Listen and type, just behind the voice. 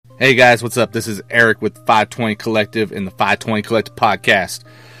Hey guys, what's up? This is Eric with 520 Collective and the 520 Collective podcast.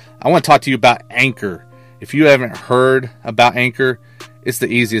 I want to talk to you about Anchor. If you haven't heard about Anchor, it's the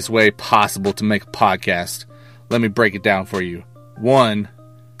easiest way possible to make a podcast. Let me break it down for you. 1,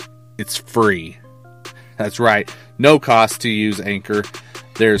 it's free. That's right, no cost to use Anchor.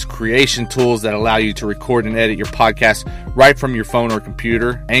 There's creation tools that allow you to record and edit your podcast right from your phone or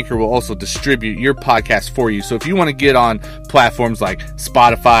computer. Anchor will also distribute your podcast for you. So if you want to get on platforms like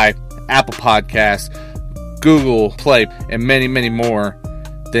Spotify, Apple Podcasts, Google Play, and many, many more,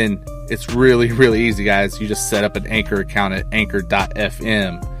 then it's really, really easy, guys. You just set up an Anchor account at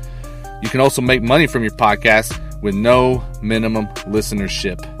anchor.fm. You can also make money from your podcast with no minimum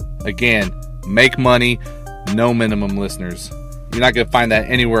listenership. Again, make money, no minimum listeners. You're not going to find that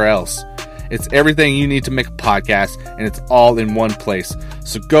anywhere else. It's everything you need to make a podcast, and it's all in one place.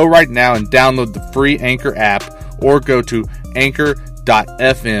 So go right now and download the free Anchor app, or go to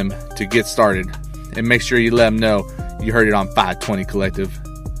anchor.fm to get started. And make sure you let them know you heard it on 520 Collective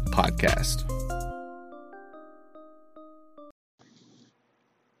Podcast.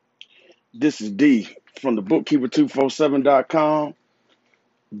 This is D from the bookkeeper247.com.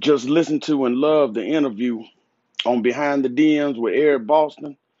 Just listen to and love the interview on Behind the DMs with Eric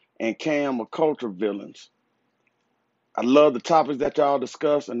Boston and Cam of Culture Villains. I love the topics that y'all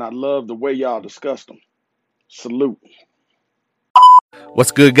discuss, and I love the way y'all discuss them. Salute. What's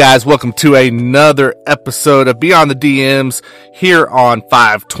good, guys? Welcome to another episode of Beyond the DMs here on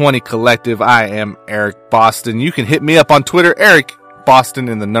 520 Collective. I am Eric Boston. You can hit me up on Twitter, Eric Boston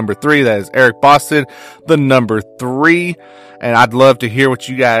and the number 3. That is Eric Boston, the number 3. And I'd love to hear what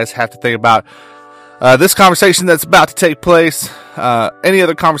you guys have to think about this conversation that's about to take place, any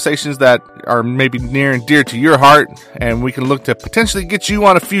other conversations that are maybe near and dear to your heart, and we can look to potentially get you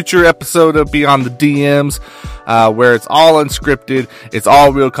on a future episode of Beyond the DMs, where it's all unscripted, it's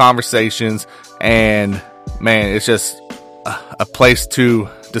all real conversations, and man, it's just a place to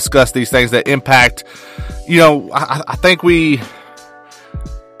discuss these things that impact, I think we,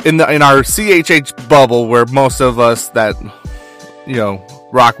 in our CHH bubble, where most of us that,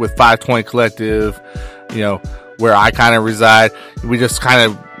 rock with 520 Collective, where I kind of reside, we just kind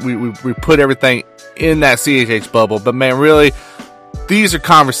of, we put everything in that CHH bubble. But man, really, these are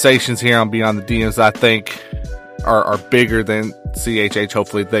conversations here on Beyond the DMs that I think are bigger than CHH.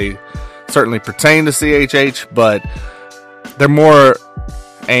 Hopefully they certainly pertain to CHH, but they're more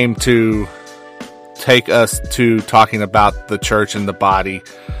aimed to take us to talking about the church and the body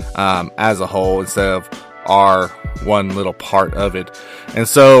as a whole, instead of our one little part of it. And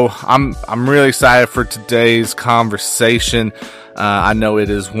so I'm really excited for today's conversation. I know it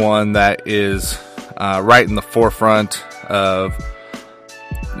is one that is right in the forefront of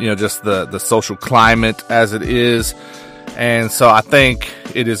just the social climate as it is. And so I think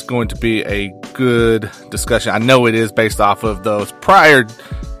it is going to be a good discussion. I know it is, based off of those prior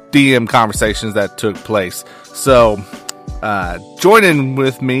DM conversations that took place. So joining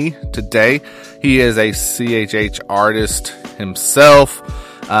with me today, he is a CHH artist himself.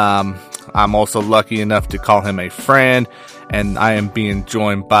 I'm also lucky enough to call him a friend, and I am being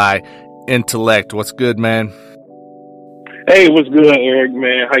joined by Intellect. What's good, man? Hey, what's good, Eric,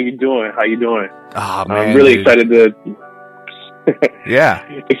 man? How you doing? Oh, man, I'm really excited to yeah.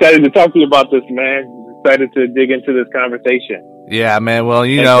 Excited to talk to you about this, man. Excited to dig into this conversation. Yeah, man. Well,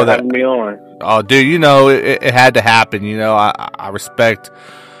 Thanks for having me on. Oh, dude, it had to happen. I respect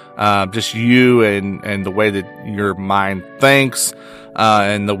just you and the way that your mind thinks,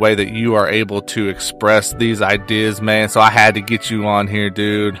 and the way that you are able to express these ideas, man. So I had to get you on here,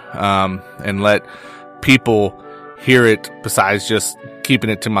 dude, and let people hear it, besides just keeping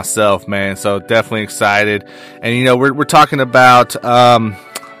it to myself, man. So definitely excited. And we're talking about that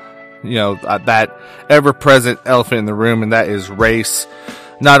ever-present elephant in the room, and that is race.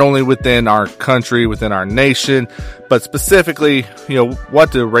 Not only within our country, within our nation, but specifically,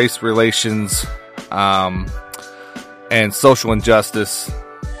 what do race relations and social injustice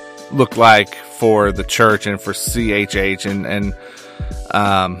look like for the church and for CHH? And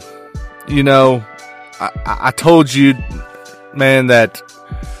I told you, man, that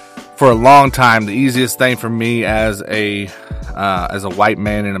for a long time, the easiest thing for me as a white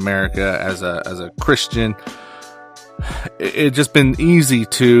man in America, as a Christian, it just been easy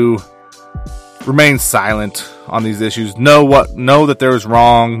to remain silent on these issues. Know that there was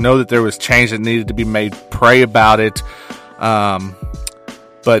wrong, know that there was change that needed to be made, pray about it,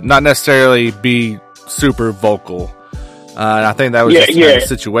 but not necessarily be super vocal. And I think that was the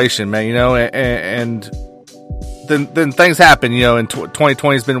situation, man. And then things happen. And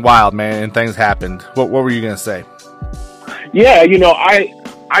 2020 has been wild, man, and things happened. What were you gonna say? Yeah,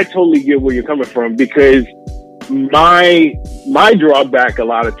 I totally get where you're coming from, because my drawback a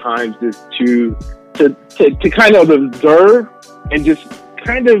lot of times is to kind of observe and just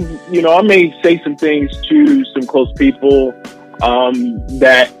kind of, I may say some things to some close people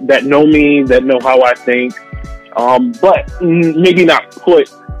that know me, that know how I think, but maybe not put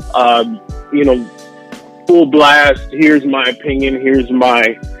full blast. Here's my opinion. Here's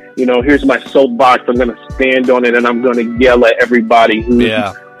my soapbox. I'm going to stand on it, and I'm going to yell at everybody who's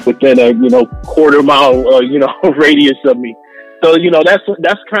within a quarter mile radius of me. So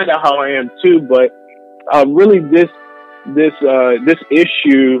that's kind of how I am too. But really, this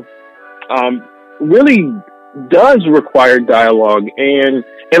issue really does require dialogue, and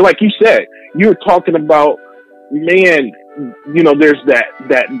like you said, you're talking about, man, there's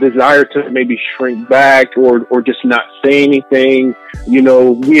that desire to maybe shrink back or just not say anything.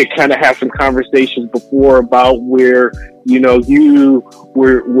 We had kind of had some conversations before about where,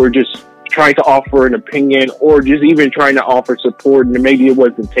 we're just trying to offer an opinion, or just even trying to offer support, and maybe it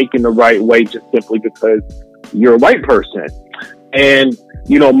wasn't taken the right way just simply because you're a white person. And,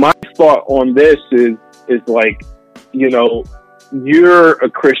 my thought on this is like, you're a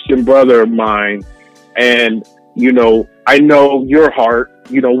Christian brother of mine, and, I know your heart,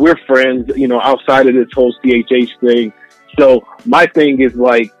 we're friends, outside of this whole CHH thing. So my thing is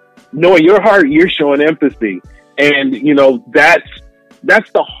like, knowing your heart, you're showing empathy. And,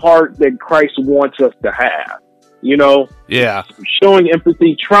 that's the heart that Christ wants us to have, Yeah. Showing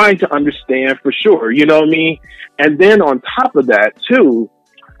empathy, trying to understand for sure, you know what I mean? And then on top of that too,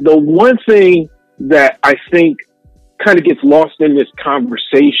 the one thing that I think kind of gets lost in this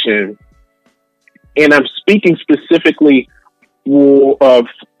conversation, and I'm speaking specifically for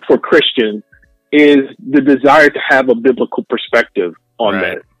Christians, is the desire to have a biblical perspective on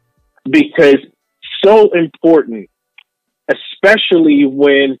that. Because so important, especially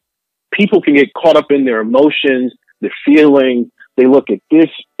when people can get caught up in their emotions, their feelings. They look at this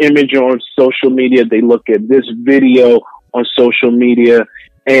image on social media. They look at this video on social media.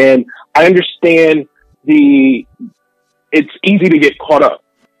 And I understand it's easy to get caught up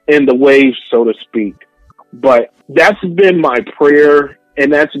in the waves, so to speak. But that's been my prayer,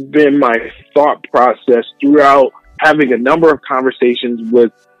 and that's been my thought process throughout having a number of conversations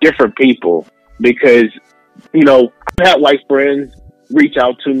with different people. Because, I've had white friends reach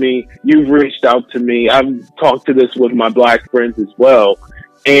out to me. You've reached out to me. I've talked to this with my black friends as well.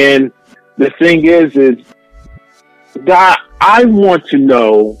 And the thing is God, I want to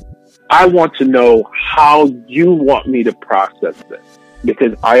know how you want me to process this,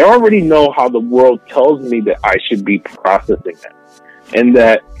 because I already know how the world tells me that I should be processing it and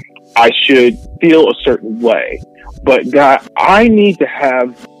that I should feel a certain way. But God, I need to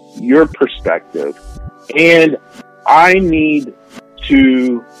have your perspective, and I need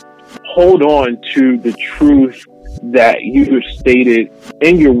to hold on to the truth that you have stated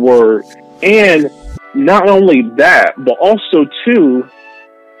in your word. And not only that, but also too,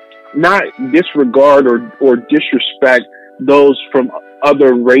 not disregard or disrespect those from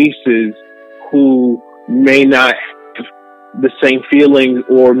other races who may not have the same feelings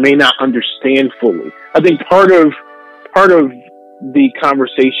or may not understand fully. I think part of the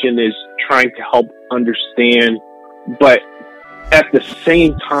conversation is trying to help understand, but at the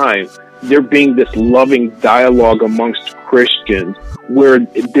same time, there being this loving dialogue amongst Christians where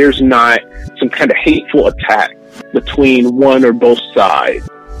there's not some kind of hateful attack between one or both sides.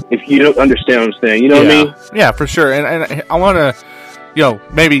 If you don't understand what I'm saying, you know what I mean? Yeah, for sure. And I want to,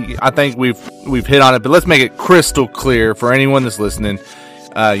 maybe I think we've hit on it, but let's make it crystal clear for anyone that's listening.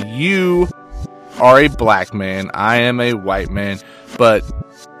 You are a black man. I am a white man, but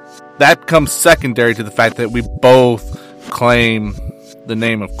that comes secondary to the fact that we both claim the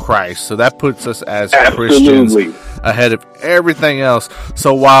name of Christ. So that puts us as Christians ahead of everything else.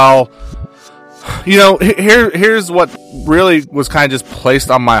 So while, here's what really was kind of just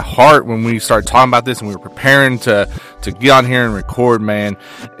placed on my heart when we started talking about this and we were preparing to get on here and record, man.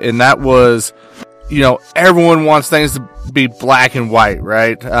 And that was, everyone wants things to be black and white,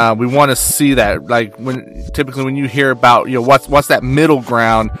 right? We want to see that. Like typically when you hear about, what's that middle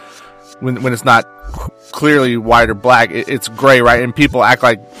ground when it's not clearly white or black, it's gray, right? And people act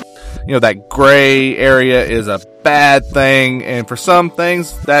like, that gray area is a bad thing. And for some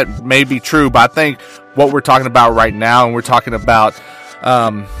things that may be true, but I think what we're talking about right now, and we're talking about,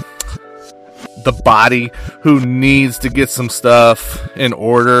 the body who needs to get some stuff in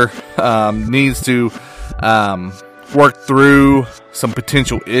order, needs to, work through some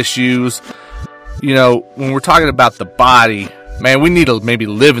potential issues. When we're talking about the body, man, we need to maybe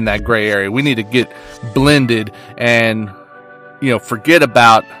live in that gray area. We need to get blended and forget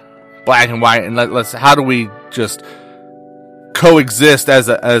about black and white, and let's how do we just coexist as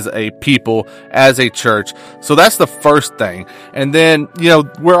a people, as a church. So that's the first thing. And then,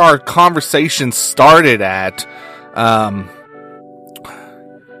 where our conversation started at, as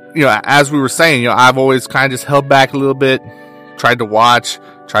we were saying, I've always kind of just held back a little bit, tried to watch,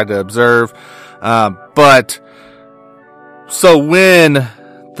 tried to observe. But so when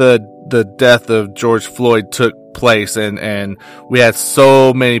the death of George Floyd took place, and we had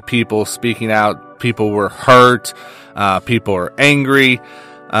so many people speaking out, people were hurt, people are angry.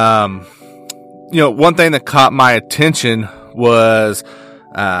 One thing that caught my attention was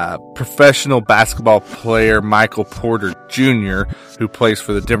professional basketball player Michael Porter Jr., who plays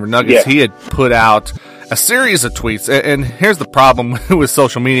for the Denver Nuggets. Yeah. He had put out a series of tweets, and here's the problem with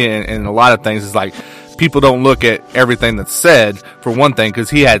social media and a lot of things is like, people don't look at everything that's said, for one thing, because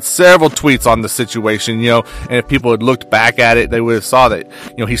he had several tweets on the situation, and if people had looked back at it, they would have saw that,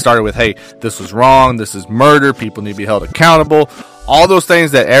 he started with, hey, this was wrong, this is murder, people need to be held accountable, all those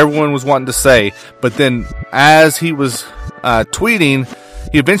things that everyone was wanting to say. But then as he was tweeting,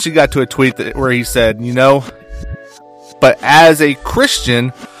 he eventually got to a tweet where he said, but as a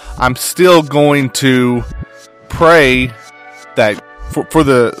Christian, I'm still going to pray that for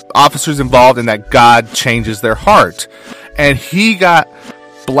the officers involved, and that God changes their heart. And he got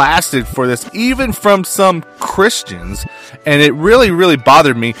blasted for this, even from some Christians, and it really, really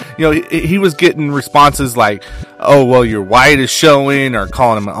bothered me. He was getting responses like, "Oh, well, your white is showing," or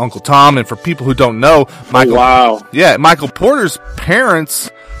calling him Uncle Tom. And for people who don't know, Michael Porter's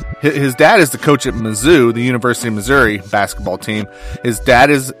parents, his dad is the coach at Mizzou, the University of Missouri basketball team. His dad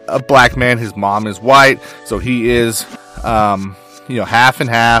is a black man, his mom is white, so he is half and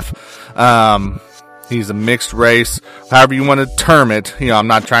half. He's a mixed race, however you want to term it. I'm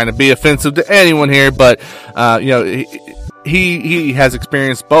not trying to be offensive to anyone here, but, he has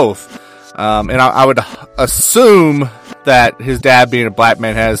experienced both. And I would assume that his dad, being a black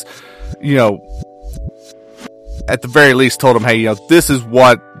man, has, at the very least told him, hey, this is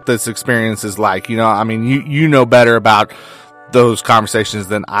what this experience is like. You know better about those conversations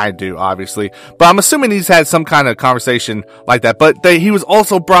than I do, obviously. But I'm assuming he's had some kind of conversation like that. But he was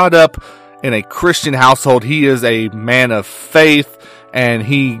also brought up in a Christian household. He is a man of faith, and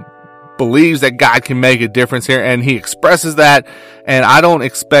he believes that God can make a difference here, and he expresses that. And I don't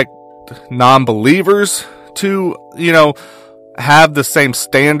expect non-believers to, have the same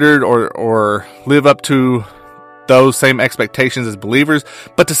standard or live up to those same expectations as believers.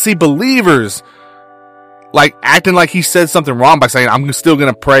 But to see believers like acting like he said something wrong by saying, I'm still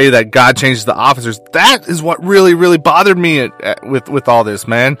going to pray that God changes the officers. That is what really, really bothered me with all this,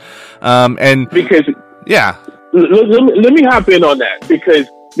 man. And because, yeah, let me hop in on that because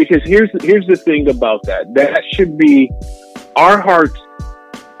here's the thing about that. That should be our hearts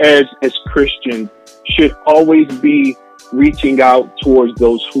as Christians should always be reaching out towards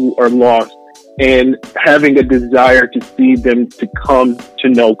those who are lost and having a desire to see them to come to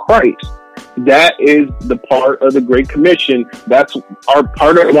know Christ. That is the part of the Great Commission. That's our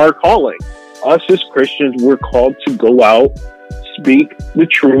part of our calling. Us as Christians, we're called to go out, speak the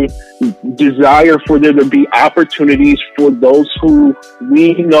truth, desire for there to be opportunities for those who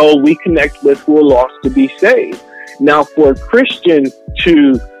we know we connect with who are lost to be saved. Now, for a Christian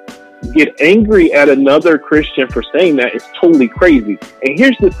to get angry at another Christian for saying that is totally crazy. And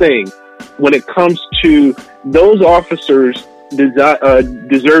here's the thing. When it comes to those officers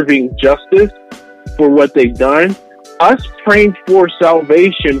deserving justice for what they've done, us praying for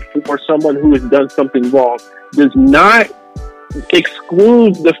salvation for someone who has done something wrong does not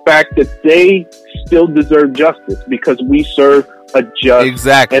exclude the fact that they still deserve justice, because we serve a just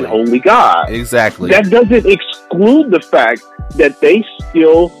and holy God. Exactly. That doesn't exclude the fact that they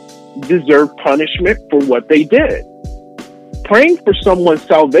still deserve punishment for what they did. Praying for someone's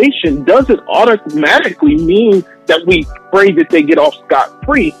salvation doesn't automatically mean that we pray that they get off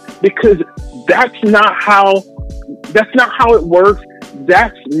scot-free, because that's not how it works.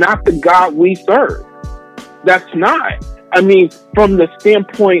 That's not the God we serve. That's not. I mean, from the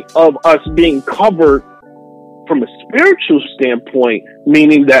standpoint of us being covered from a spiritual standpoint,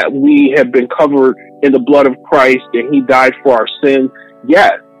 meaning that we have been covered in the blood of Christ and he died for our sins,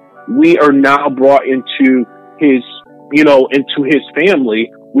 yes, we are now brought into his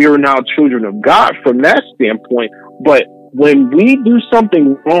family. We are now children of God from that standpoint. But when we do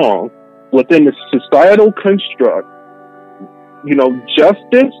something wrong within the societal construct,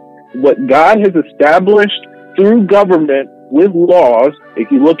 justice, what God has established through government with laws,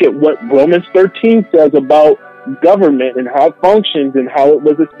 if you look at what Romans 13 says about government and how it functions and how it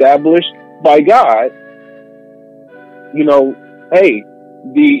was established by God, hey,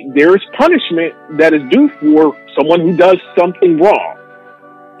 there's punishment that is due for someone who does something wrong,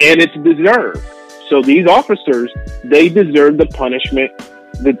 and it's deserved. So these officers, they deserve the punishment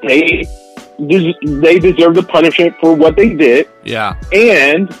that they deserve the punishment for what they did. Yeah.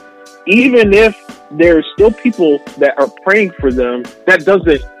 And even if there's still people that are praying for them, that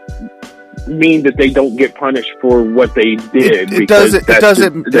doesn't mean that they don't get punished for what they did.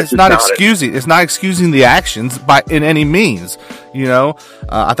 It's not excusing the actions in any means.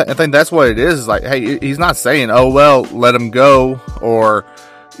 I think that's what it is. Like, hey, he's not saying, oh, well, let him go. Or,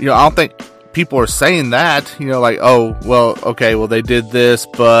 I don't think people are saying that, like, oh, well, okay, well, they did this,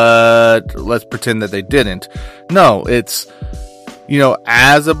 but let's pretend that they didn't. No, it's,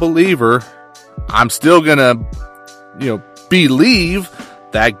 as a believer, I'm still gonna, believe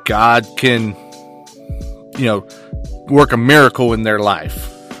that God can, work a miracle in their life,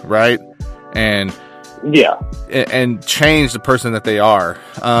 right? And and change the person that they are.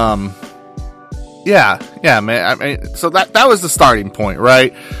 Yeah, man. I mean, so that was the starting point,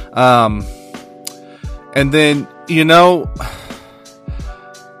 right? And then,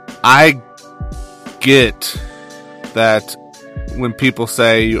 I get that when people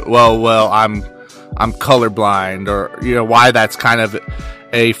say, well, I'm colorblind, or, why that's kind of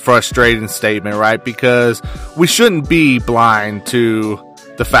a frustrating statement, right? Because we shouldn't be blind to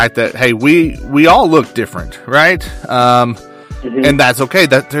the fact that, hey, we all look different, right? And that's okay.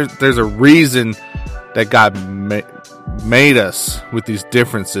 That there's a reason that God made us with these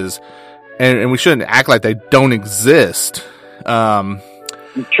differences, and we shouldn't act like they don't exist.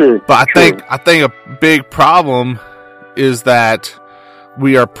 True. But I think a big problem is that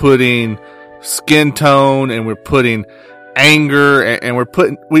we are putting skin tone, and we're putting anger, and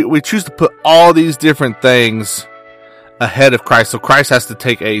we choose to put all these different things ahead of Christ. So Christ has to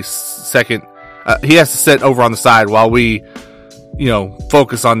take a second. He has to sit over on the side while we,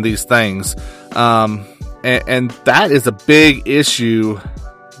 focus on these things. And that is a big issue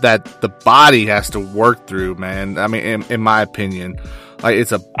that the body has to work through, man. I mean, in my opinion, like,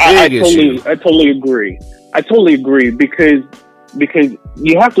 it's a big issue. I totally agree because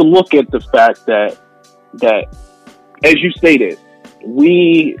you have to look at the fact that as you stated,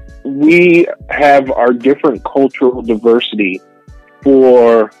 we have our different cultural diversity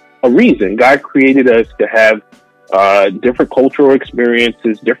for a reason. God created us to have different cultural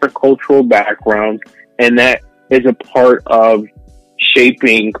experiences, different cultural backgrounds, and that is a part of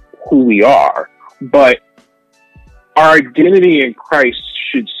shaping who we are. But our identity in Christ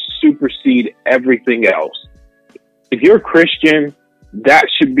should supersede everything else. If you're a Christian, that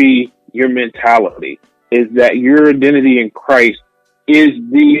should be your mentality, is that your identity in Christ is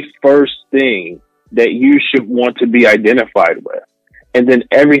the first thing that you should want to be identified with. And then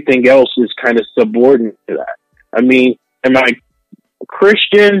everything else is kind of subordinate to that. I mean, am I a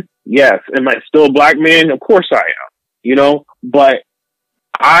Christian? Yes. Am I still a black man? Of course I am, but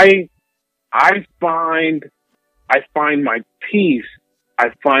I find my peace.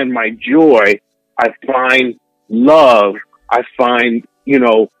 I find my joy. I find love. I find,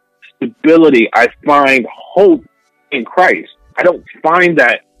 stability. I find hope in Christ. I don't find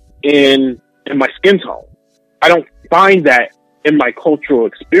that in my skin tone. I don't find that in my cultural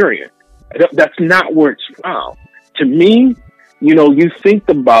experience. That's not where it's found. To me, you think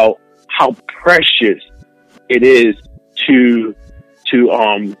about how precious it is to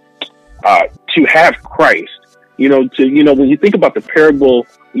have Christ. When you think about the parable,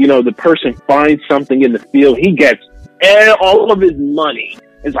 the person finds something in the field, he gets all of his money.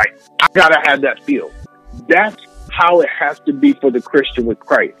 It's like, I gotta have that field. That's how it has to be for the Christian with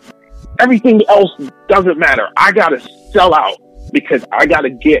Christ. Everything else doesn't matter. I gotta sell out because I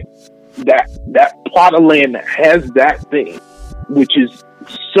gotta get that plot of land that has that thing, which is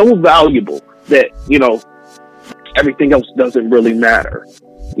so valuable that, everything else doesn't really matter.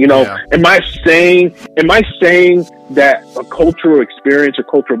 Yeah. Am I saying that a cultural experience or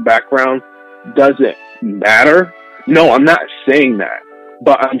cultural background doesn't matter? No, I'm not saying that.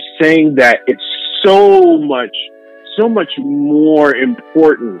 But I'm saying that it's so much more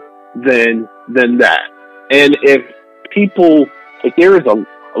important than that. And if there is a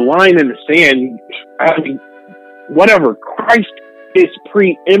line in the sand, I mean, whatever, Christ is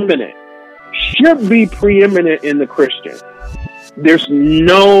preeminent, should be preeminent in the Christian. There's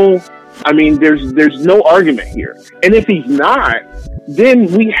no argument here. And if he's not,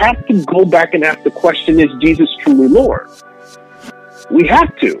 then we have to go back and ask the question, is Jesus truly Lord? We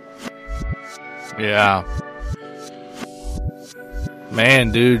have to. Yeah.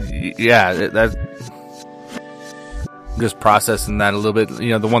 Man, dude. Yeah, that's just processing that a little bit.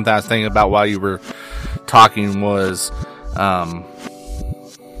 The one thing I was thinking about while you were talking was,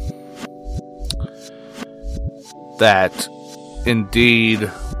 that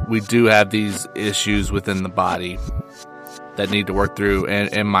indeed we do have these issues within the body that need to work through,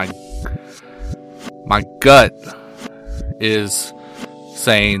 and my gut is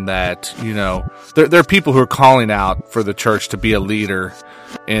saying that, you know, there are people who are calling out for the church to be a leader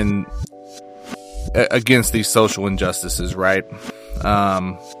in against these social injustices, right?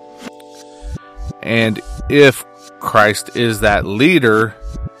 And if Christ is that leader,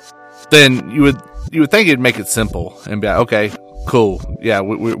 then you would think it'd make it simple and be like, okay, cool, yeah,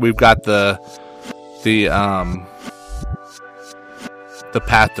 we've got the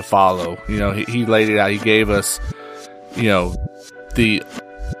path to follow. You know, he laid it out. He gave us, you know, the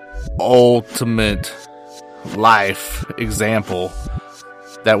ultimate life example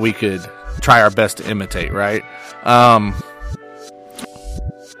that we could try our best to imitate, right?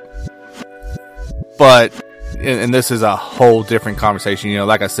 But, and this is a whole different conversation. You know,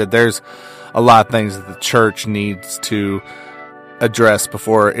 like I said, there's a lot of things that the church needs to address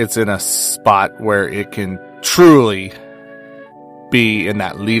before it's in a spot where it can truly be in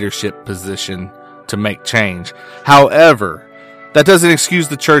that leadership position to make change. However, that doesn't excuse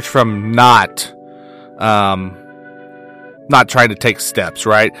the church from not trying to take steps,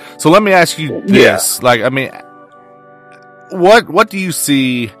 right? So let me ask you this. Yeah. Like, I mean, what do you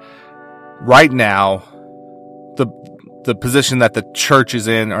see right now, the position that the church is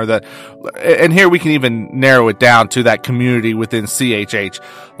in, or that, and here we can even narrow it down to that community within CHH.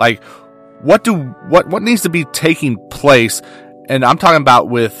 Like, what needs to be taking place? And I'm talking about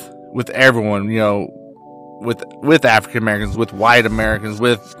with everyone, you know, with African Americans, with white Americans,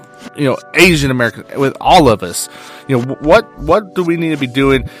 with, you know, Asian Americans, with all of us. You know, what do we need to be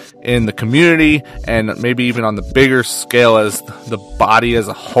doing in the community, and maybe even on the bigger scale as the body as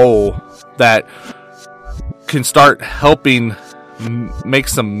a whole, that can start helping make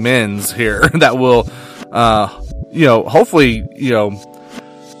some amends here that will, you know, hopefully, you know,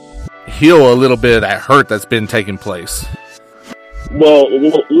 heal a little bit of that hurt that's been taking place. Well,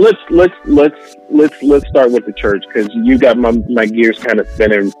 let's start with the church, because you got my gears kind of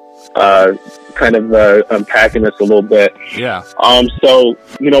spinning, unpacking this a little bit. Yeah. So,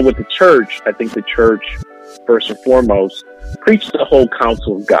 you know, with the church, I think the church, first and foremost, preached the whole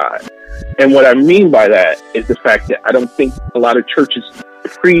counsel of God. And what I mean by that is the fact that I don't think a lot of churches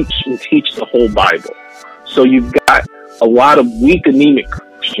preach and teach the whole Bible. So you've got a lot of weak, anemic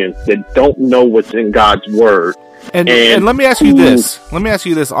Christians that don't know what's in God's word. And let me ask you this. Let me ask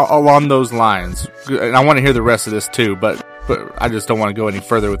you this along those lines. And I want to hear the rest of this too, but I just don't want to go any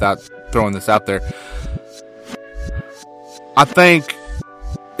further without throwing this out there. I think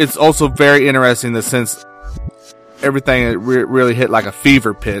it's also very interesting that since everything really hit like a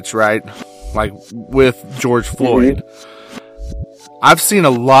fever pitch, right? Like with George Floyd. Mm-hmm. I've seen a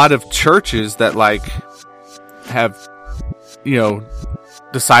lot of churches that like have, you know,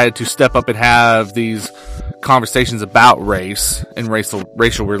 decided to step up and have these conversations about race and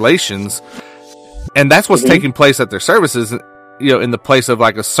racial relations, and that's what's taking place at their services, you know, in the place of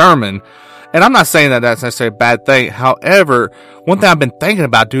like a sermon. And I'm not saying that that's necessarily a bad thing. However, one thing I've been thinking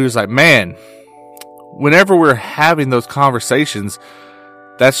about, dude, is like, man, whenever we're having those conversations,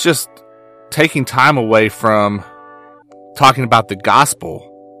 that's just taking time away from talking about the gospel.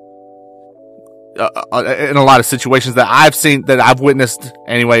 In a lot of situations that I've seen, that I've witnessed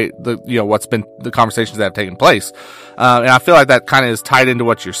anyway, what's been the conversations that have taken place. And I feel like that kind of is tied into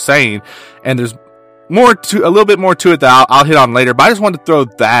what you're saying. And there's a little bit more to it that I'll hit on later, but I just wanted to throw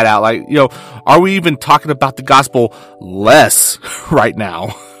that out. Like, you know, are we even talking about the gospel less right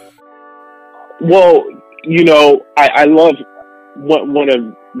now? Well, you know, I love one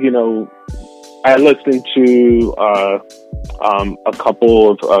of, you know, I listened to, a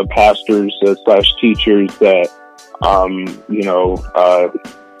couple of pastors / teachers that,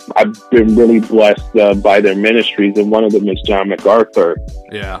 I've been really blessed by their ministries, and one of them is John MacArthur.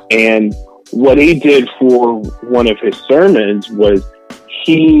 Yeah. And what he did for one of his sermons was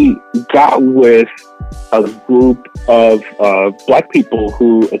he got with a group of Black people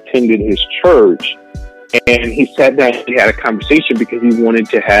who attended his church, and he sat down and he had a conversation because he wanted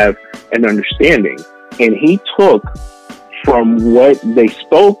to have an understanding. And he took from what they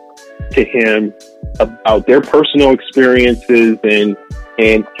spoke to him about their personal experiences, and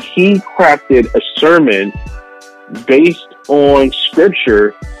he crafted a sermon based on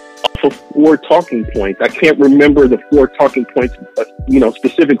scripture off of 4 talking points. I can't remember the 4 talking points,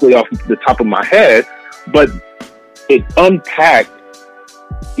 specifically off the top of my head, but it unpacked,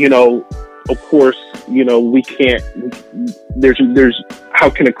 of course, we can't, there's,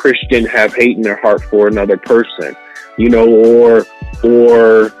 how can a Christian have hate in their heart for another person? or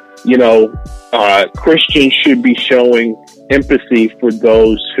Christians should be showing empathy for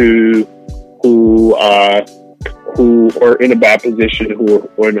those who are in a bad position,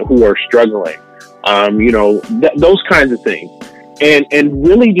 who are struggling, those kinds of things, and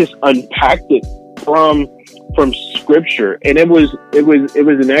really just unpacked it from scripture. And it was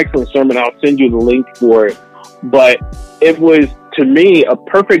an excellent sermon. I'll send you the link for it, but it was, to me, a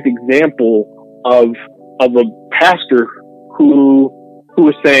perfect example of a pastor who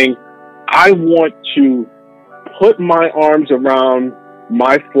was saying, I want to put my arms around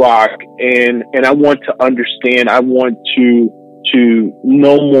my flock, and I want to understand. I want to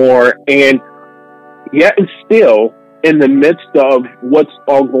know more, and yet and still, in the midst of what's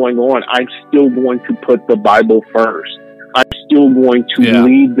all going on, I'm still going to put the Bible first. I'm still going to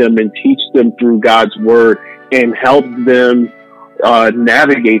lead them and teach them through God's word and help them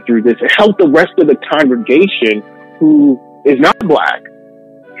navigate through this, and help the rest of the congregation who is not Black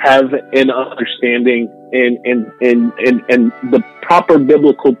have an understanding and the proper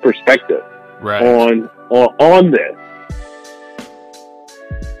biblical perspective on this.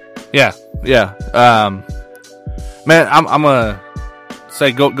 Man, I'm gonna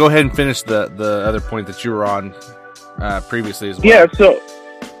say go ahead and finish the other point that you were on previously as well. Yeah, so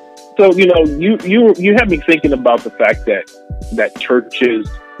you had me thinking about the fact that churches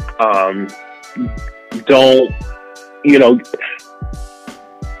don't,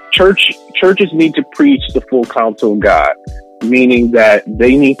 churches need to preach the full counsel of God, meaning that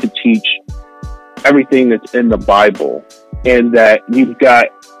they need to teach everything that's in the Bible, and that you've got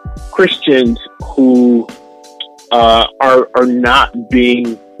Christians who are not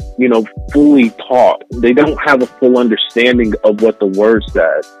being, fully taught. They don't have a full understanding of what the word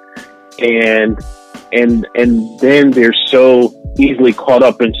says, and then they're so easily caught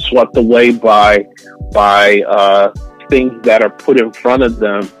up and swept away by things that are put in front of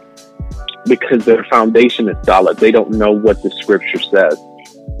them because their foundation is solid. They don't know what the scripture says.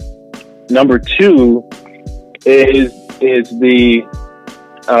 Number two is the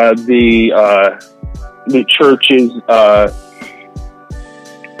church's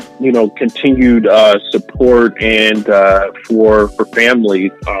continued support and for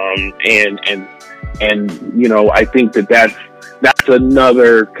families, and I think that's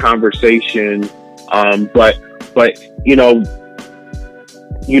another conversation, but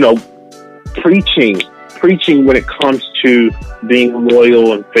preaching when it comes to being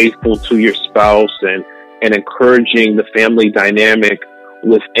loyal and faithful to your spouse, and encouraging the family dynamic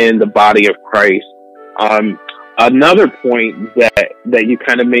within the body of Christ. Another point that you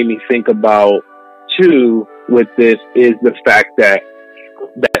kind of made me think about too with this is the fact that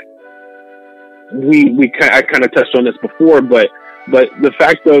I kind of touched on this before, but the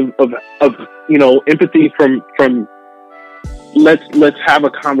fact of empathy from let's have a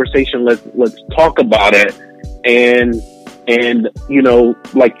conversation, let's talk about it, and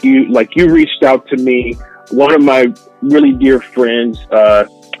like you reached out to me. One of my really dear friends,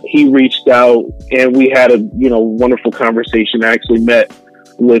 he reached out, and we had a wonderful conversation. I actually met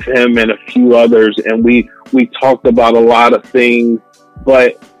with him and a few others, and we talked about a lot of things,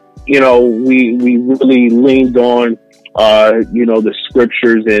 but we really leaned on the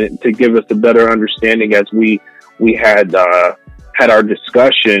scriptures and to give us a better understanding as we had our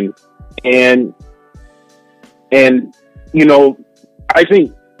discussion, and I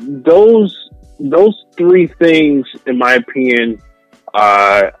think those three things, in my opinion,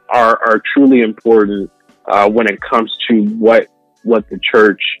 are truly important when it comes to what the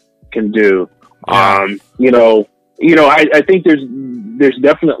church can do. I think there's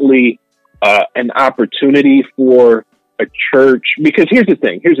definitely an opportunity for a church, because here's the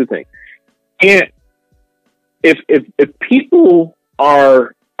thing. And if people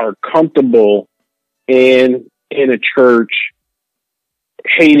are comfortable in a church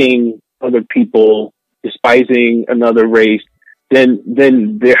hating other people, despising another race, then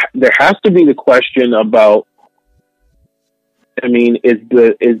there has to be the question about, is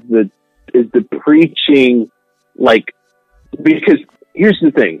the preaching, because here's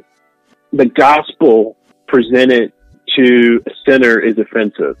the thing, the gospel presented to a sinner is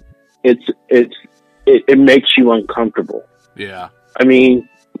offensive. It makes you uncomfortable. Yeah.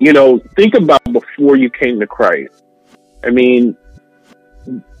 Think about before you came to Christ.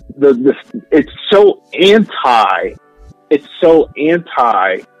 It's so anti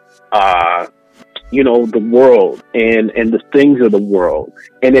the world and the things of the world.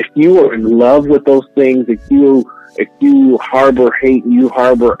 And if you are in love with those things, if you harbor hate, you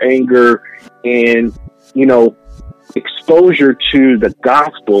harbor anger, and exposure to the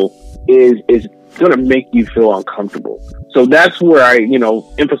gospel is going to make you feel uncomfortable. So that's where I,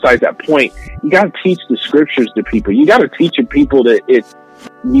 emphasize that point. You got to teach the scriptures to people. You got to teach your people that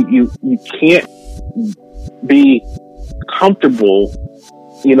you can't be comfortable,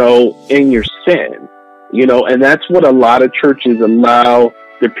 in your sin, and that's what a lot of churches allow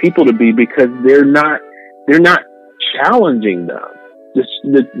their people to be, because they're not challenging them.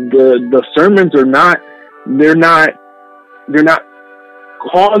 The sermons are not, they're not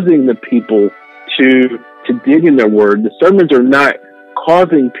causing the people to dig in their word. The sermons are not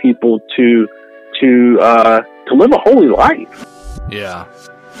causing people to live a holy life. Yeah.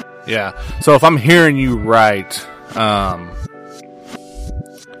 So if I'm hearing you right,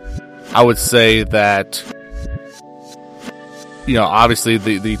 I would say that, obviously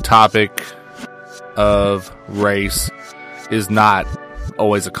the topic of race is not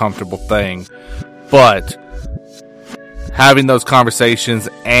always a comfortable thing, but having those conversations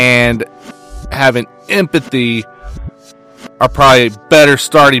and having empathy are probably better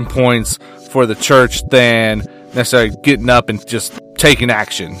starting points for the church than necessarily getting up and just taking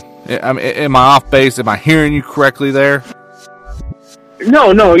action. Am I off base? Am I hearing you correctly there?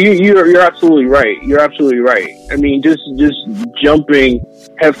 No, you're absolutely right. You're absolutely right. I mean, just jumping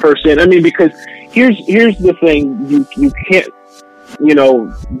head first in. I mean, because here's the thing: you can't,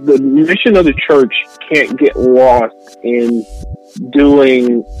 the mission of the church can't get lost in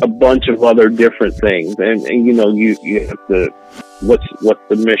doing a bunch of other different things. And you have to. What's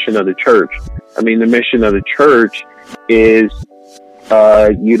the mission of the church? I mean, the mission of the church is,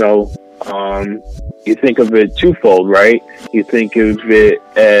 you think of it twofold, right? You think of it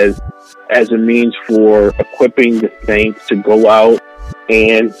as a means for equipping the saints to go out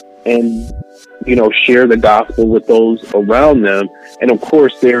and share the gospel with those around them. And of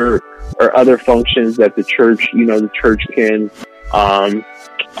course, there are other functions that the church, the church can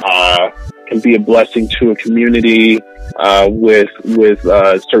be a blessing to a community with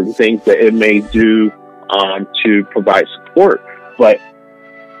certain things that it may do to provide support. But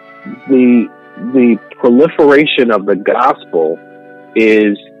the proliferation of the gospel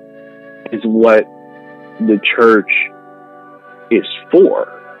is what the church is for.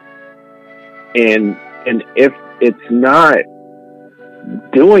 And if it's not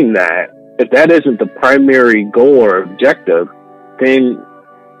doing that, if that isn't the primary goal or objective, then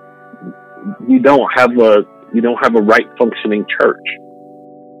you don't have a right functioning church.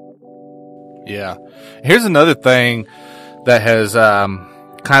 Yeah. Here's another thing that has kind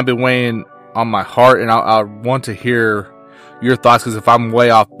of been weighing on my heart, and I want to hear your thoughts, because if I'm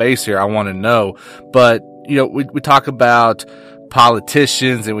way off base here, I want to know. But we talk about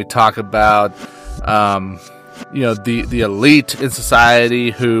politicians, and we talk about the elite in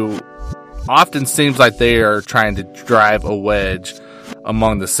society, who often seems like they are trying to drive a wedge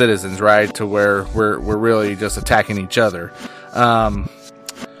among the citizens, right? To where we're really just attacking each other.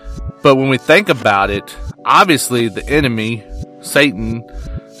 But when we think about it, obviously the enemy, Satan,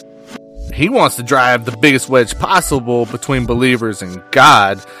 he wants to drive the biggest wedge possible between believers and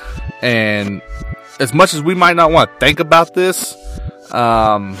God. And as much as we might not want to think about this,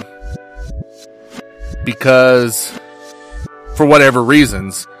 because for whatever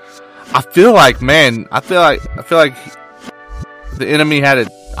reasons, I feel like the enemy had an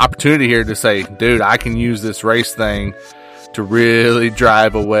opportunity here to say, dude, I can use this race thing to really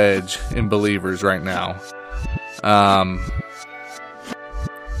drive a wedge in believers right now.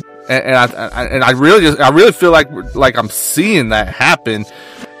 And I really feel like I'm seeing that happen,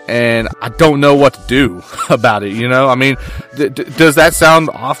 and I don't know what to do about it. I mean, does that sound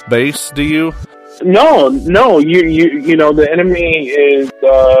off base to you? No, the enemy is,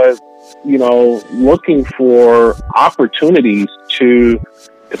 looking for opportunities to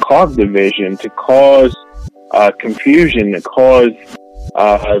cause division, to cause confusion, to cause,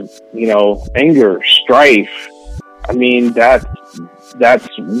 anger, strife. I mean, that's, those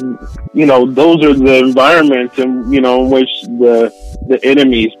are the environments in which the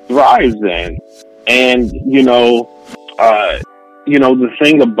enemy thrives in. And, the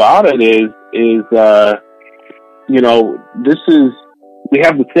thing about it is, we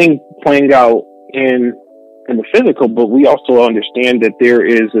have the thing playing out in the physical, but we also understand that there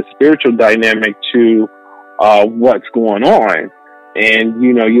is a spiritual dynamic to what's going on. And,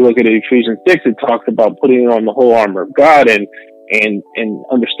 you look at Ephesians 6, it talks about putting on the whole armor of God and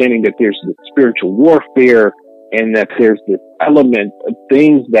understanding that there's the spiritual warfare, and that there's this element of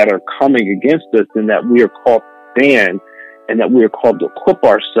things that are coming against us, and that we are called to stand, and that we are called to equip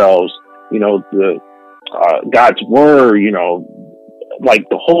ourselves, God's word, like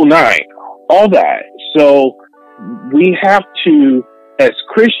the whole nine, all that. So we have to, as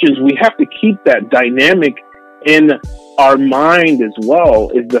Christians, we have to keep that dynamic in our mind as well,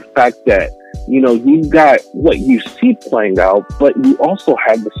 is the fact that, you've got what you see playing out, but you also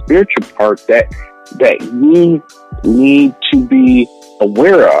have the spiritual part that you need to be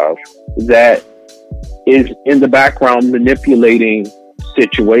aware of, that is in the background manipulating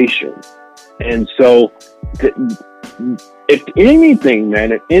situations. And so, if anything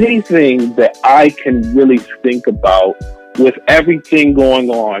that I can really think about with everything going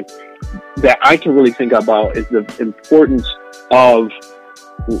on, that I can really think about is the importance of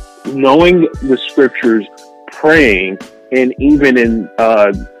knowing the scriptures, praying, and even in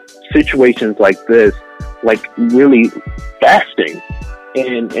situations like this, like really fasting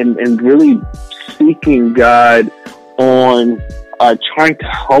and really seeking God on trying to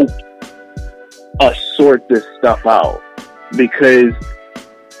help us sort this stuff out, because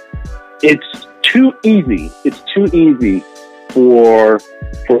it's too easy. It's too easy for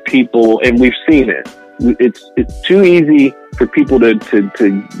people, and we've seen it. It's too easy for people to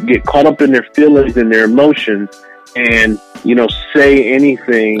get caught up in their feelings and their emotions, and say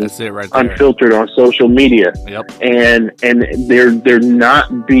anything That's it right there. Unfiltered on social media. Yep. And there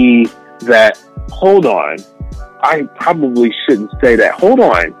not be that. Hold on, I probably shouldn't say that. Hold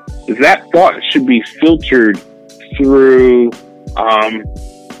on, that thought should be filtered through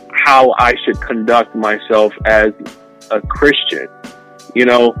how I should conduct myself as a Christian,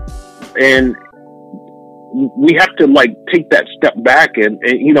 and we have to take that step back and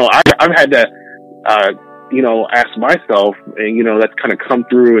I've had to ask myself, and that's kind of come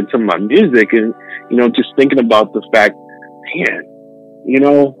through in some of my music, and just thinking about the fact, man,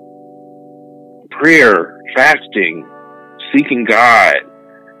 prayer, fasting, seeking God,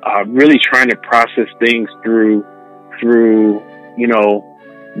 really trying to process things through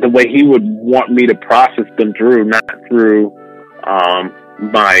the way He would want me to process them through, not through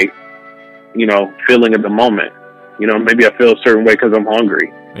my feeling of the moment. Maybe I feel a certain way because I'm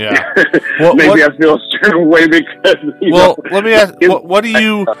hungry. Yeah. Maybe I feel a certain way because. Let me ask.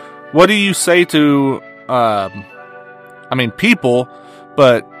 What do you say to? People,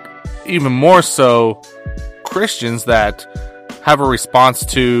 but even more so, Christians that have a response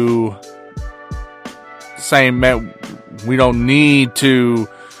to saying, "Man, we don't need to,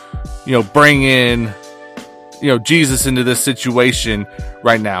 bring in, Jesus into this situation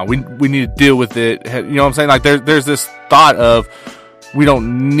right now. We need to deal with it." You know what I'm saying? Like there's this thought of, we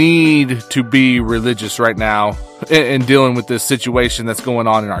don't need to be religious right now in dealing with this situation that's going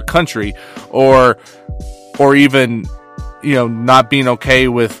on in our country, or even, not being okay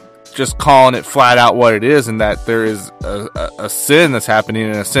with just calling it flat out what it is, and that there is a sin that's happening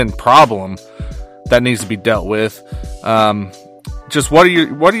and a sin problem that needs to be dealt with. Just what are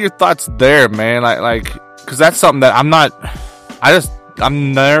your thoughts there, man? Like, because that's something that I'm not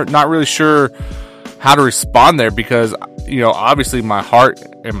really sure how to respond there, because obviously my heart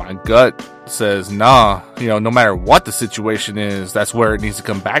and my gut says, nah, no matter what the situation is, that's where it needs to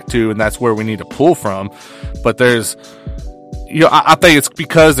come back to, and that's where we need to pull from. But there's, I think it's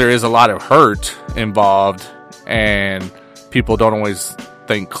because there is a lot of hurt involved, and people don't always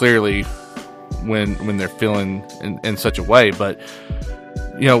think clearly when they're feeling in such a way. But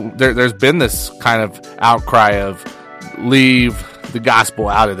there's been this kind of outcry of, leave the gospel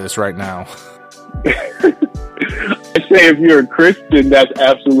out of this right now. I say, if you're a Christian, that's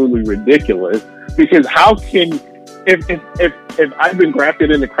absolutely ridiculous, because how can, if I've been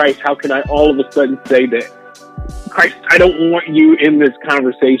grafted into Christ, how can I all of a sudden say that, Christ, I don't want you in this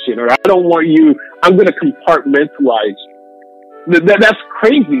conversation, or I don't want you, I'm going to compartmentalize you? That's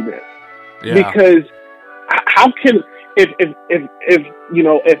craziness. Yeah. Because how can, if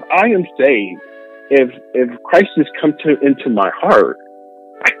I am saved, if Christ has come into my heart,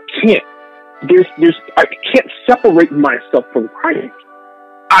 I can't separate myself from Christ.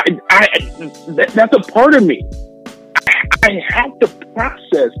 That's a part of me. I have to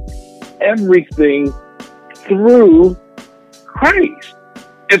process everything through Christ.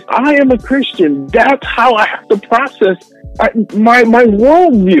 If I am a Christian, that's how I have to process my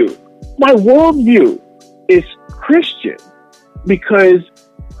worldview. My worldview is Christian because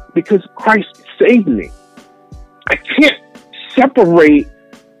Christ saved me. I can't separate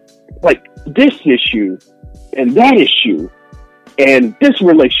this issue and that issue and this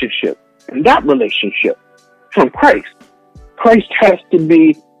relationship and that relationship from Christ. Christ has to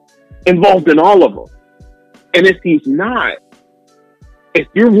be involved in all of them. And if He's not, if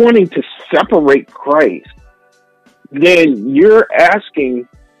you're wanting to separate Christ, then you're asking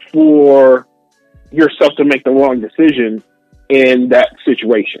for yourself to make the wrong decision in that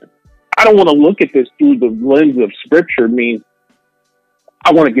situation. I don't want to look at this through the lens of Scripture, means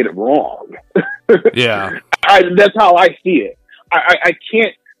I want to get it wrong. Yeah. That's how I see it. I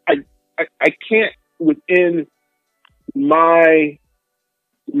can't within my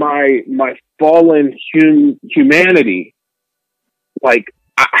fallen humanity, like,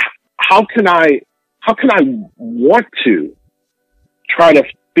 how can I want to try to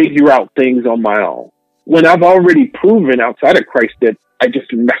figure out things on my own when I've already proven outside of Christ that I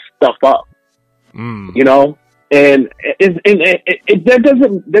just mess stuff up, you know? And that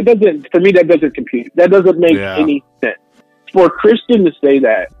doesn't, for me, that doesn't compute. That doesn't make any sense. For a Christian to say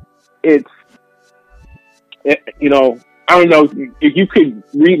that, you know, I don't know if you could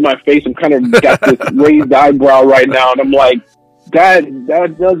read my face. I'm kind of got this raised eyebrow right now, and I'm like, that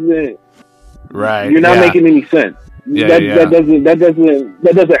doesn't. Right. You're not making any sense. That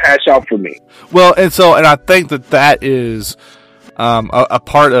doesn't hash out for me. Well, and I think that is a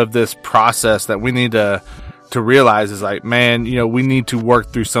part of this process that we need to realize is like, man, you know, we need to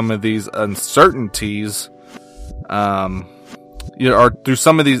work through some of these uncertainties, you know, or through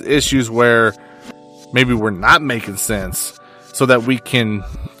some of these issues where maybe we're not making sense, so that we can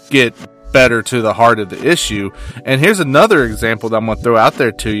get better to the heart of the issue. And here's another example that I'm going to throw out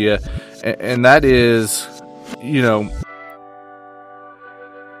there to you, and that is, you know,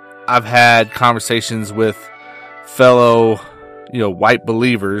 I've had conversations with fellow, you know, white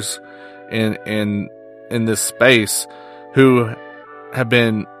believers in this space who have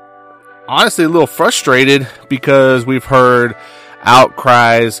been honestly a little frustrated because we've heard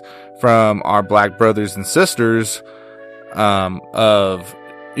outcries from our black brothers and sisters, of,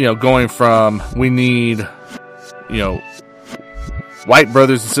 you know, going from, we need, you know, white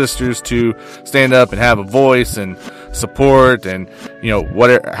brothers and sisters to stand up and have a voice and support and, you know,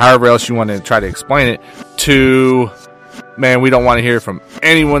 whatever, however else you want to try to explain it, to, man, we don't want to hear from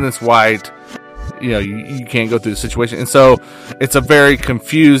anyone that's white. You know, you can't go through the situation. And so it's a very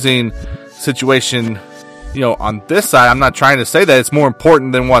confusing situation, you know, on this side. I'm not trying to say that it's more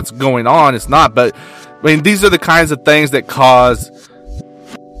important than what's going on. It's not. But I mean, these are the kinds of things that cause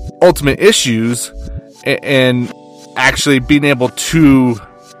ultimate issues, and actually being able to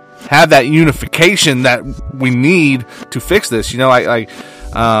have that unification that we need to fix this. You know,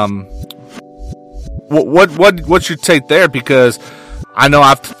 what's your take there? Because I know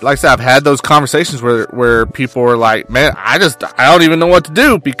I've had those conversations where people are like, man, I don't even know what to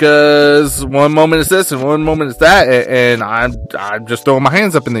do, because one moment it's this and one moment it's that, and I'm just throwing my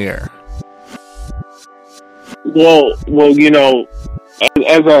hands up in the air. Well, you know,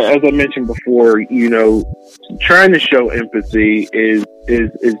 as I mentioned before, you know, trying to show empathy is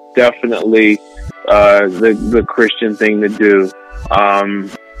definitely the Christian thing to do.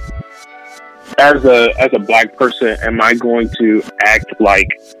 As a black person, am I going to act like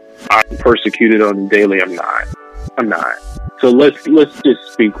I'm persecuted on the daily? I'm not. So let's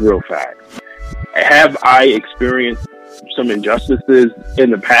just speak real facts. Have I experienced some injustices in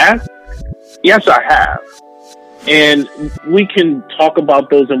the past? Yes, I have. And we can talk about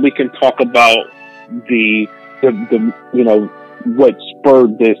those, and we can talk about the you know, what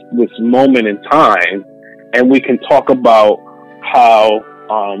spurred this moment in time, and we can talk about how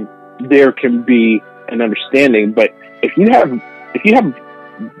there can be an understanding. But if you have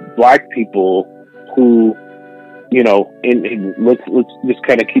black people who, you know, and let's just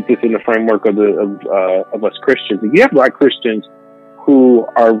kind of keep this in the framework of us Christians. If you have black Christians who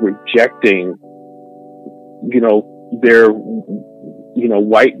are rejecting, you know, their, you know,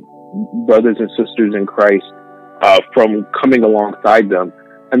 white brothers and sisters in Christ, from coming alongside them.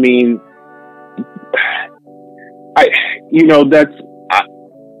 I mean, I don't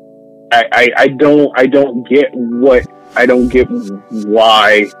get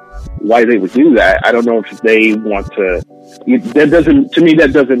why they would do that. I don't know if they want to. That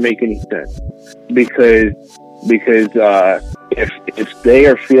doesn't make any sense, because if they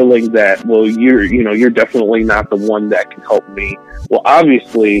are feeling that, well, you're definitely not the one that can help me. Well,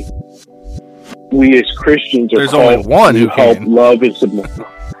 obviously, we as Christians are called to help, love, and support.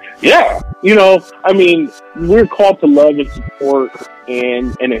 Yeah, you know, I mean, we're called to love and support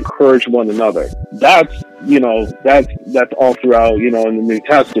and encourage one another. That's, you know, that's all throughout, you know, in the New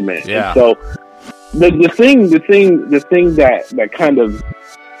Testament. Yeah. And so the thing that kind of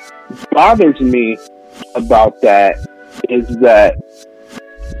bothers me about that is that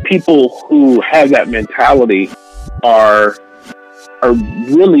people who have that mentality are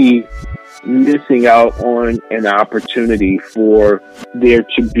really missing out on an opportunity for there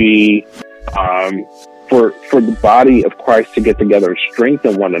to be for the body of Christ to get together and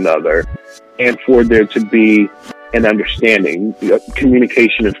strengthen one another, and for there to be an understanding,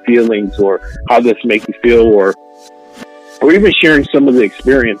 communication of feelings, or how this makes you feel, or or even sharing some of the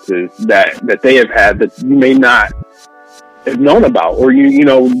experiences that they have had that you may not have known about, or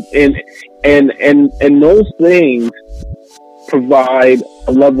and those things provide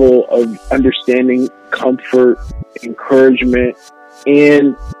a level of understanding, comfort, encouragement,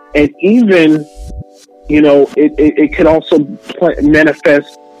 and even, it can also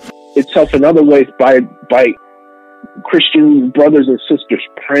manifest itself in other ways by Christian brothers and sisters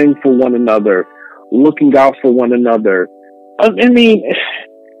praying for one another, looking out for one another. I mean,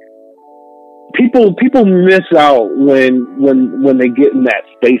 people miss out when they get in that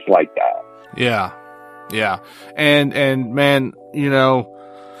space like that. Yeah. And man,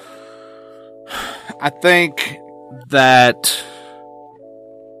 I think that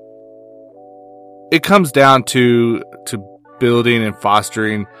it comes down to building and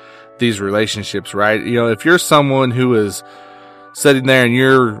fostering these relationships, right? If you're someone who is sitting there and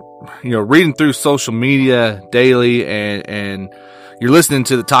you're, reading through social media daily and you're listening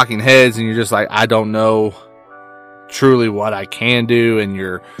to the talking heads and you're just like, I don't know truly what I can do, and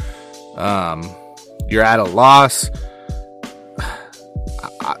you're at a loss.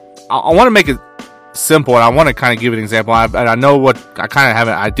 I want to make it simple, and I want to kind of give an example. I know I kind of have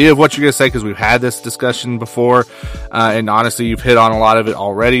an idea of what you're going to say because we've had this discussion before, and honestly, you've hit on a lot of it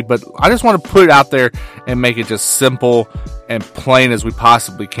already. But I just want to put it out there and make it just simple and plain as we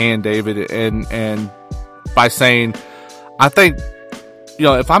possibly can, David. And by saying, I think,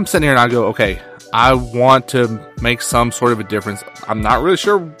 if I'm sitting here and I go, okay, I want to make some sort of a difference, I'm not really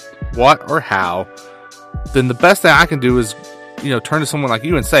sure what or how, then the best thing I can do is, turn to someone like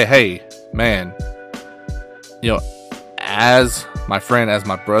you and say, hey, man, as my friend, as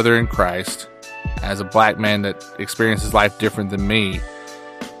my brother in Christ, as a black man that experiences life different than me,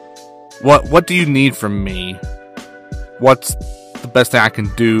 what do you need from me? What's the best thing I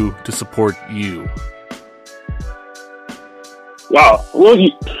can do to support you? Wow. Well,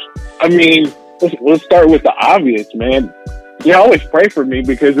 let's start with the obvious, man. You always pray for me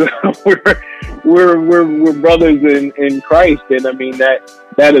because we're brothers in Christ, and I mean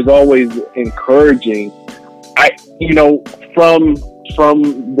that is always encouraging. From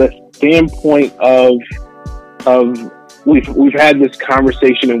the standpoint of we've had this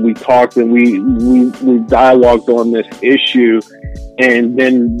conversation and we talked and we dialogued on this issue, and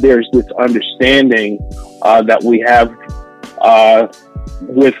then there's this understanding that we have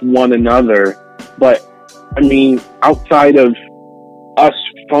with one another. But I mean, outside of us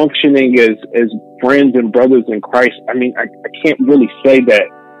functioning as friends and brothers in Christ, I mean, I can't really say that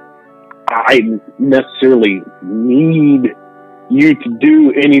I necessarily need you to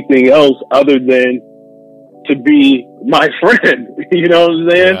do anything else other than to be my friend. You know what I'm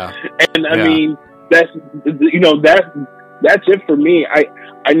saying? Yeah. And I mean, that's it for me. I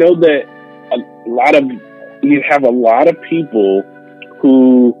know that you have a lot of people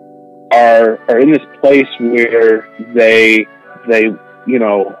who are in this place where they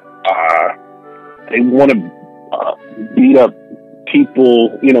want to beat up people,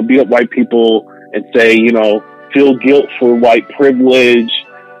 beat up white people and say, feel guilt for white privilege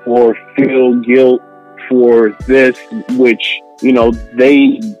or feel guilt for this, which,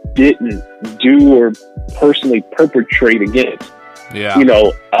 they didn't do or personally perpetrate against,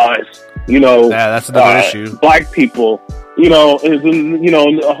 us, that's another issue. Black people, is,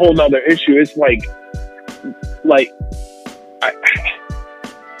 a whole nother issue. It's like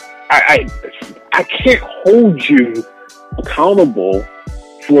I can't hold you accountable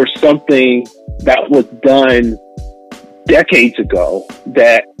for something that was done decades ago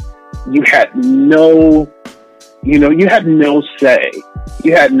that you had no say.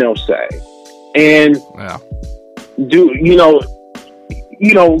 You had no say. And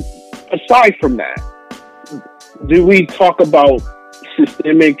aside from that, do we talk about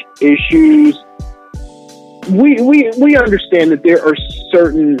systemic issues? We understand that there are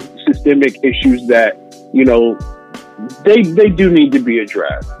certain systemic issues that, they do need to be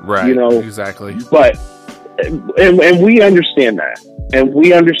addressed. Right. Exactly. But, and we understand that. And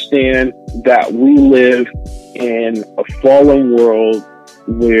we understand that we live in a fallen world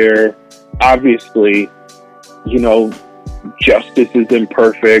where obviously, justice is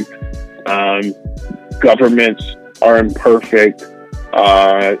imperfect. Governments are imperfect.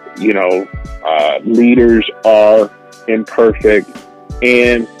 Leaders are imperfect.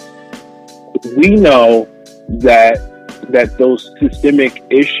 And we know that those systemic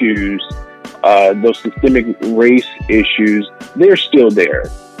issues, those systemic race issues, they're still there.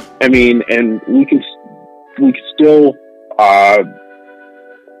 I mean, and we can still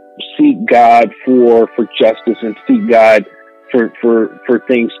seek God for justice and seek God for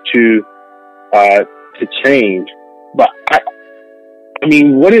things to change. But I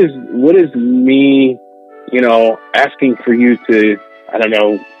mean, what is me, asking for you to, I don't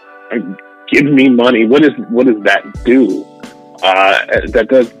know, give me money? What does that do?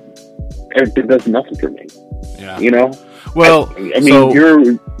 It does nothing for me. Yeah. Well, I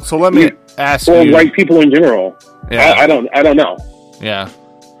mean, so let me ask you. Well, white people in general. Yeah. I don't know. Yeah.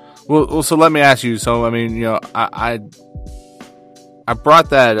 Well, so let me ask you. So, I mean, I brought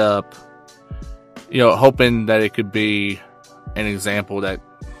that up, hoping that it could be an example that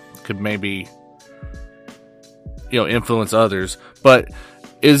could maybe, influence others. But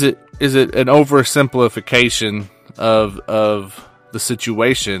is it an oversimplification of the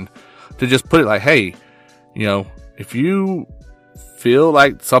situation to just put it like, hey, if you feel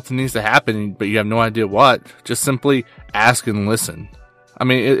like something needs to happen, but you have no idea what, just simply ask and listen. I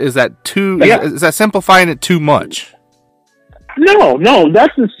mean, is that too? Yeah. Is that simplifying it too much? No,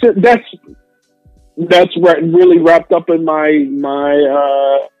 that's really wrapped up in my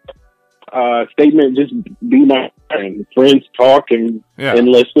statement. Just be my friend. Friends talk and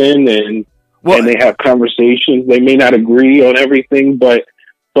listen, and they have conversations. They may not agree on everything, but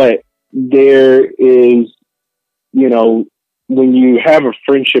there is, when you have a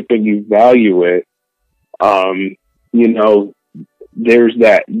friendship and you value it, there's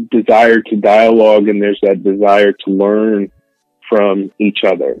that desire to dialogue, and there's that desire to learn from each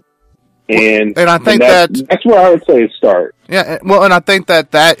other. And I think that's where I would say it starts. Yeah. Well, and I think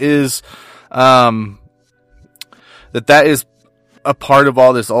that is a part of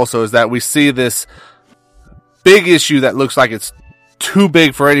all this also, is that we see this big issue that looks like it's too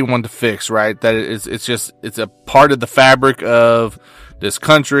big for anyone to fix, right? That it's a part of the fabric of this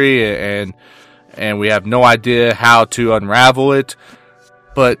country, and we have no idea how to unravel it.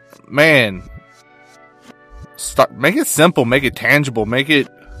 But man, make it simple, make it tangible, make it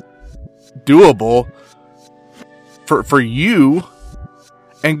doable for you,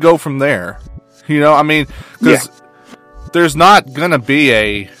 and go from there. I mean, because there's not gonna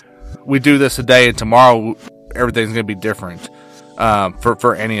be we do this today and tomorrow everything's gonna be different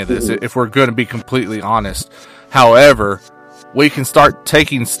for any of this, if we're gonna be completely honest. However, we can start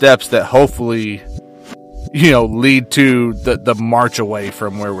taking steps that hopefully lead to the march away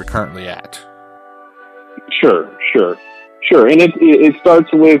from where we're currently at. Sure. And it starts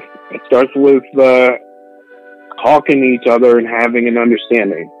with talking to each other and having an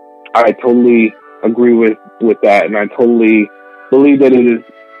understanding. I totally agree with that, and I totally believe that it is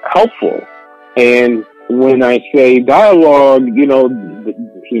helpful. And when I say dialogue,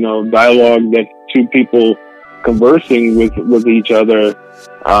 dialogue, that's two people conversing with each other.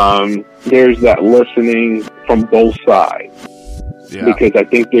 There's that listening from both sides. Yeah. Because I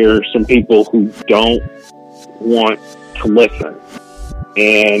think there are some people who don't want to listen,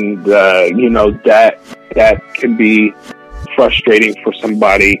 and that can be frustrating for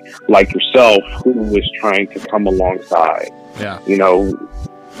somebody like yourself who is trying to come alongside. Yeah.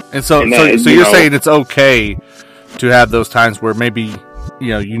 And so you're saying it's okay to have those times where maybe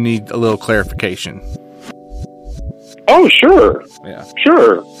you need a little clarification. Oh, sure. Yeah.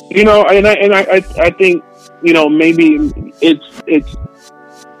 Sure. And I think maybe it's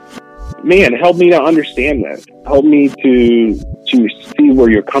man, help me to understand this. Help me to see where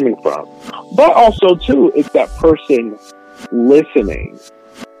you're coming from. But also too, it's that person listening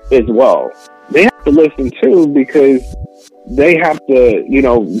as well. They have to listen too, because they have to,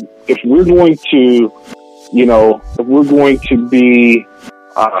 if we're going to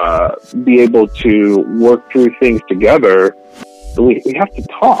be able to work through things together, we have to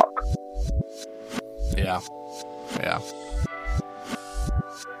talk. Yeah.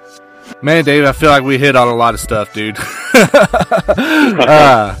 Man, Dave, I feel like we hit on a lot of stuff, dude.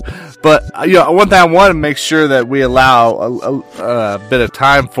 But one thing I want to make sure that we allow a bit of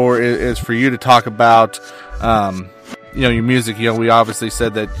time for is for you to talk about, your music. We obviously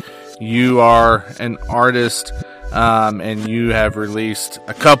said that you are an artist, and you have released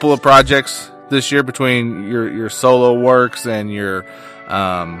a couple of projects this year between your solo works and your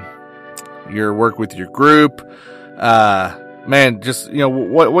work with your group. Man, just,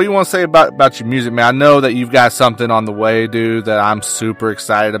 what do you want to say about your music, man? I know that you've got something on the way, dude, that I'm super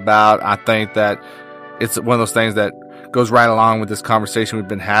excited about. I think that it's one of those things that goes right along with this conversation we've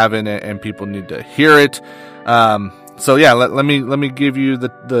been having, and people need to hear it. So yeah, let me give you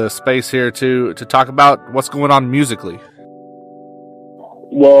the space here to talk about what's going on musically.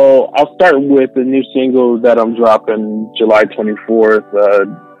 Well, I'll start with the new single that I'm dropping July 24th.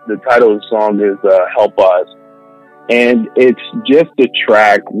 The title of the song is Help Us. And it's just a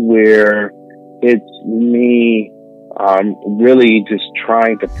track where it's me really just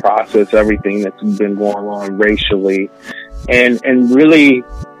trying to process everything that's been going on racially. And really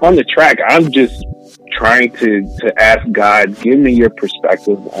on the track, I'm just trying to ask God, give me your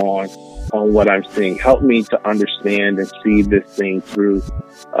perspective on what I'm seeing. Help me to understand and see this thing through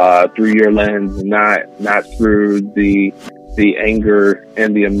your lens, not through the anger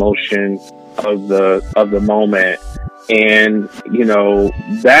and the emotion of the moment. And, you know,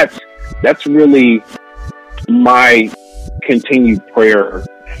 that's really my continued prayer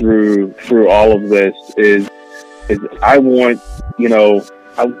through all of this is I want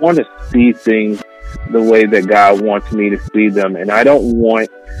to see things the way that God wants me to see them. And I don't want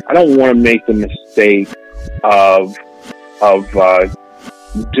to make the mistake of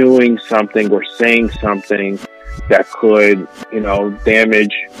doing something or saying something that could, you know,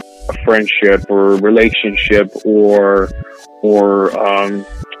 damage a friendship or relationship or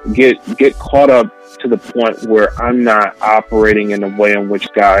get caught up to the point where I'm not operating in the way in which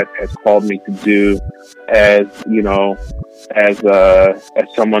God has called me to do as, you know, as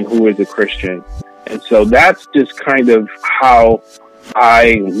someone who is a Christian. And so that's just kind of how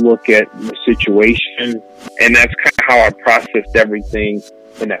I look at the situation, and that's kind of how I processed everything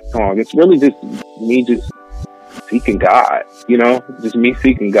in that song. It's really just me just seeking God, you know, just me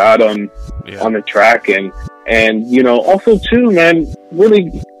seeking God on the track, and you know, also too, man,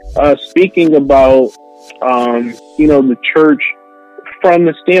 really speaking about you know, the church from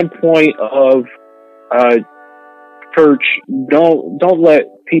the standpoint of church. Don't let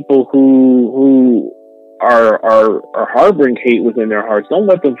people who are harboring hate within their hearts, don't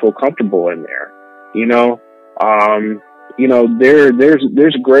let them feel comfortable in there. You know,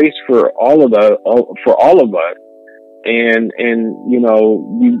 there's grace for all of us, and you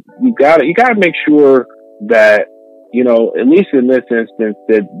know, you gotta make sure that, you know, at least in this instance,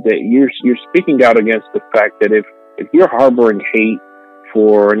 that you're speaking out against the fact that if you're harboring hate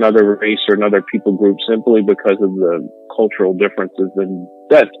for another race or another people group simply because of the cultural differences, then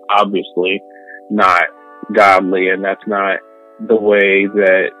that's obviously not godly, and that's not the way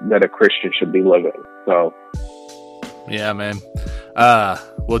that a Christian should be living. So, yeah, man.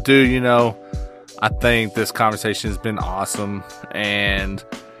 Well, dude, you know, I think this conversation has been awesome, and,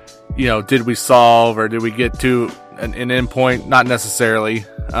 you know, did we solve or did we get to an endpoint? Not necessarily.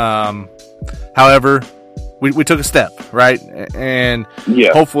 However, we took a step, right? And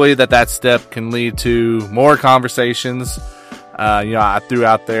hopefully that step can lead to more conversations. You know, I threw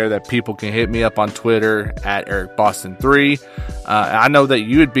out there that people can hit me up on Twitter at EricBoston3. I know that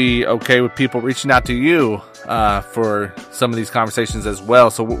you would be okay with people reaching out to you for some of these conversations as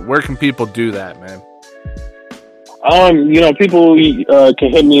well. So where can people do that, man? You know, people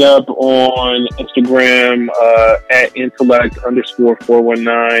can hit me up on Instagram at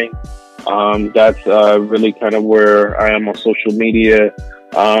intellect_419. That's really kind of where I am on social media.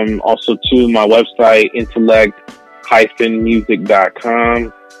 Also, to my website,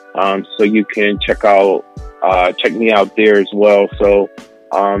 intellect-music.com. So you can check me out there as well. So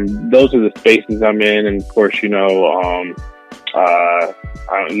those are the spaces I'm in, and of course, you know,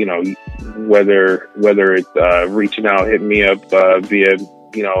 you know, whether it's reaching out, hitting me up via,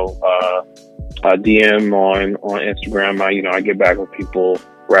 you know, DM on Instagram. I get back with people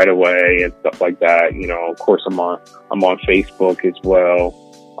right away and stuff like that. You know, of course, I'm on Facebook as well.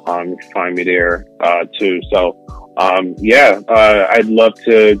 You can find me there too. So I'd love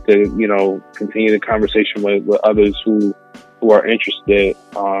to you know, continue the conversation with others who are interested.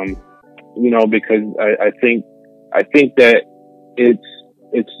 You know, because I think that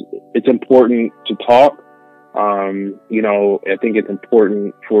it's important to talk. You know, I think it's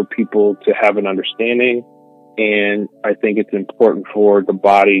important for people to have an understanding, and I think it's important for the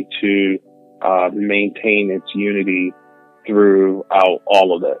body to maintain its unity throughout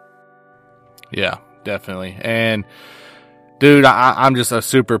all of it. Yeah, definitely. And dude, I'm just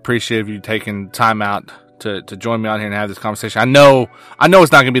super appreciative of you taking time out to join me on here and have this conversation. I know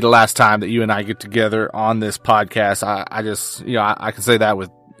it's not going to be the last time that you and I get together on this podcast. I just, you know, I can say that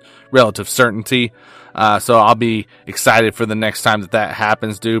with relative certainty. So I'll be excited for the next time that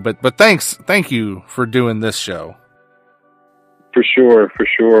happens, dude. But thank you for doing this show. For sure,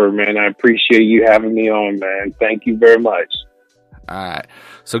 man. I appreciate you having me on, man. Thank you very much. All right.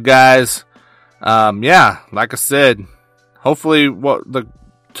 So guys, like I said, hopefully what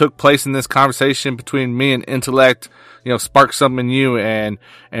took place in this conversation between me and Intellect, you know, spark something in you and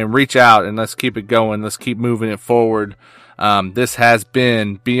reach out, and let's keep it going. Let's keep moving it forward. This has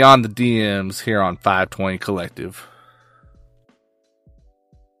been Beyond the DMs here on 520 Collective.